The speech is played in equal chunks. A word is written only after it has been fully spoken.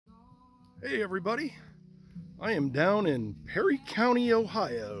Hey everybody, I am down in Perry County,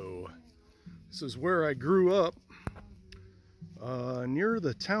 Ohio. This is where I grew up, near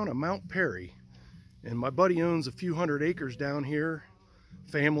the town of Mount Perry. And my buddy owns a few hundred acres down here,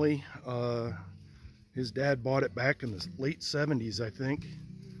 family. His dad bought it back in the late 70s, I think.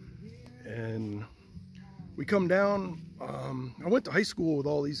 And we come down, I went to high school with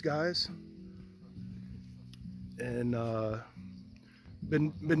all these guys. And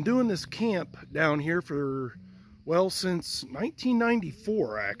been doing this camp down here for, well, since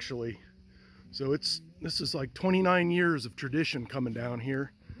 1994 actually. So this is like 29 years of tradition coming down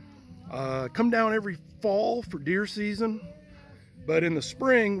here. Come down every fall for deer season, but in the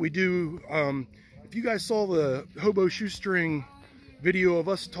spring we do, if you guys saw the hobo shoestring video of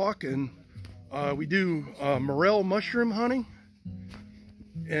us talking, we do Morel mushroom hunting.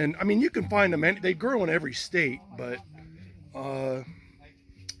 And I mean, you can find them, they grow in every state, but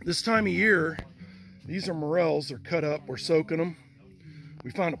this time of year, these are morels. They're cut up. We're soaking them.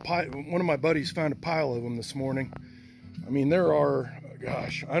 We found a pile. One of my buddies found a pile of them this morning. I mean, there are,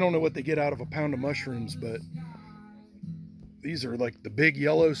 gosh, I don't know what they get out of a pound of mushrooms, but these are like the big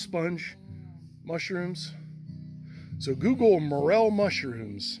yellow sponge mushrooms. So Google Morel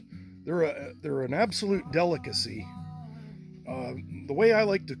mushrooms. They're an absolute delicacy. The way I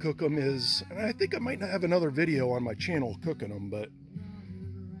like to cook them is, and I think I might have another video on my channel cooking them, but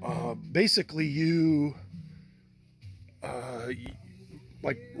basically you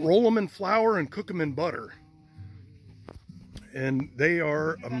like roll them in flour and cook them in butter, and they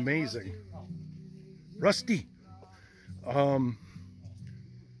are amazing. Rusty.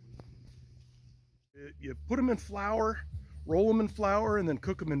 You put them in flour, roll them in flour, and then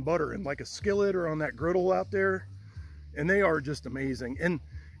cook them in butter in like a skillet or on that griddle out there, and they are just amazing. And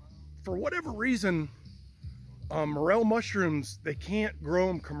for whatever reason, morel mushrooms, they can't grow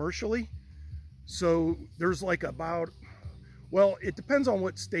them commercially. So there's like about, well, it depends on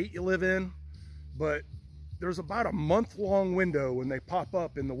what state you live in, but there's about a month-long window when they pop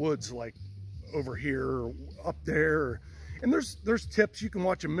up in the woods, like over here or up there. And there's tips. You can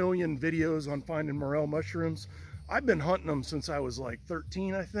watch a million videos on finding morel mushrooms. I've been hunting them since I was like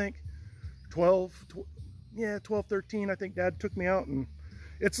 13, I think. 12, 13. I think Dad took me out, and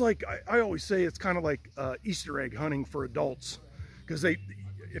it's like, I always say it's kind of like Easter egg hunting for adults, because if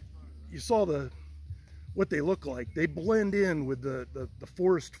you saw what they look like, they blend in with the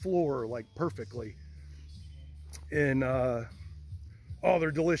forest floor like perfectly. And oh, they're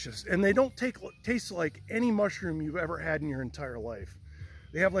delicious. And they don't taste like any mushroom you've ever had in your entire life.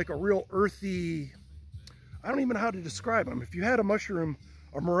 They have like a real earthy, I don't even know how to describe them. If you had a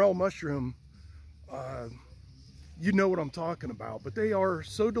morel mushroom, you know what I'm talking about. But they are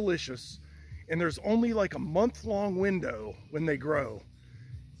so delicious, and there's only like a month-long window when they grow.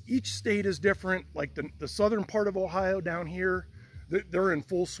 Each state is different. Like the southern part of Ohio down here, they're in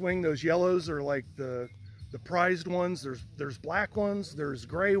full swing. Those yellows are like the prized ones. There's black ones, there's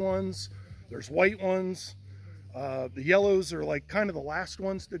gray ones, there's white ones. The yellows are like kind of the last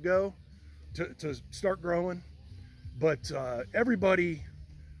ones to go to start growing. But everybody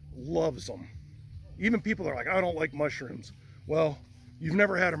loves them. Even people are like, I don't like mushrooms. Well, you've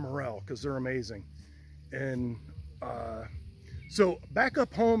never had a morel, because they're amazing. And so back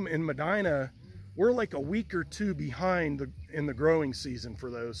up home in Medina, we're like a week or two behind in the growing season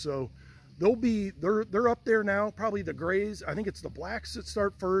for those. So they're up there now. Probably the grays. I think it's the blacks that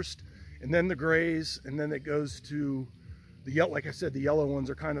start first, and then the grays, and then it goes to the yellow. Like I said, the yellow ones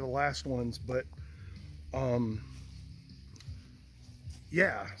are kind of the last ones. But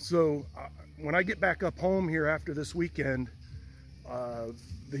yeah, so when I get back up home here after this weekend,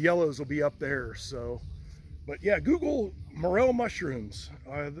 the yellows will be up there. So, but yeah, Google morel mushrooms.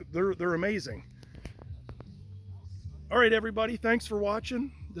 They're amazing. All right, everybody, thanks for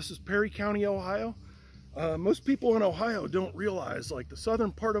watching. This is Perry County, Ohio. Most people in Ohio don't realize, like the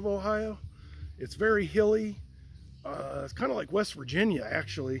southern part of Ohio, it's very hilly. It's kind of like West Virginia,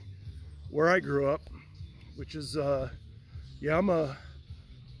 actually, where I grew up, which is, yeah,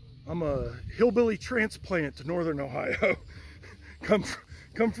 I'm a hillbilly transplant to northern Ohio.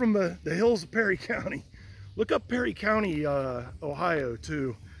 come from the hills of Perry County. Look up Perry County, Ohio,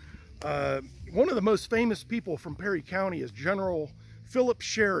 too. One of the most famous people from Perry County is General Philip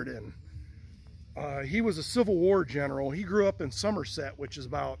Sheridan. He was a Civil War general. He grew up in Somerset, which is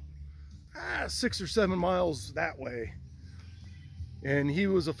about 6 or 7 miles that way. And he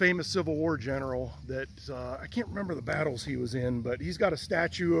was a famous Civil War general that, I can't remember the battles he was in, but he's got a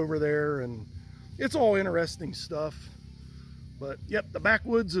statue over there, and it's all interesting stuff. But yep, the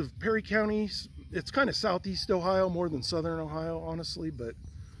backwoods of Perry County, it's kind of southeast Ohio more than southern Ohio, honestly, but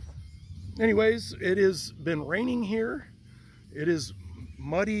anyways, it has been raining here. It is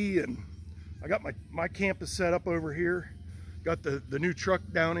muddy, and I got my campus set up over here. Got the new truck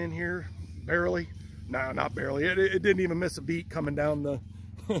down in here, barely. No, not barely. It didn't even miss a beat coming down the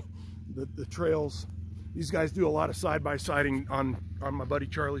the trails. These guys do a lot of side-by-siding on my buddy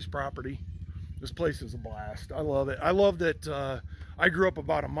Charlie's property. This place is a blast. I love it. I love that I grew up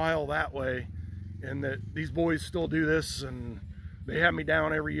about a mile that way, and that these boys still do this, and they have me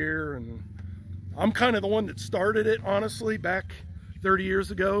down every year. And I'm kind of the one that started it, honestly, back 30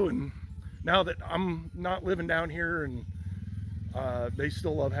 years ago. And now that I'm not living down here, and they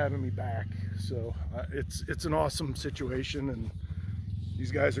still love having me back. So it's an awesome situation, and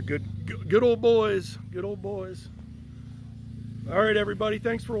these guys are good old boys. Good old boys. All right, everybody,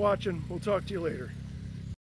 thanks for watching. We'll talk to you later.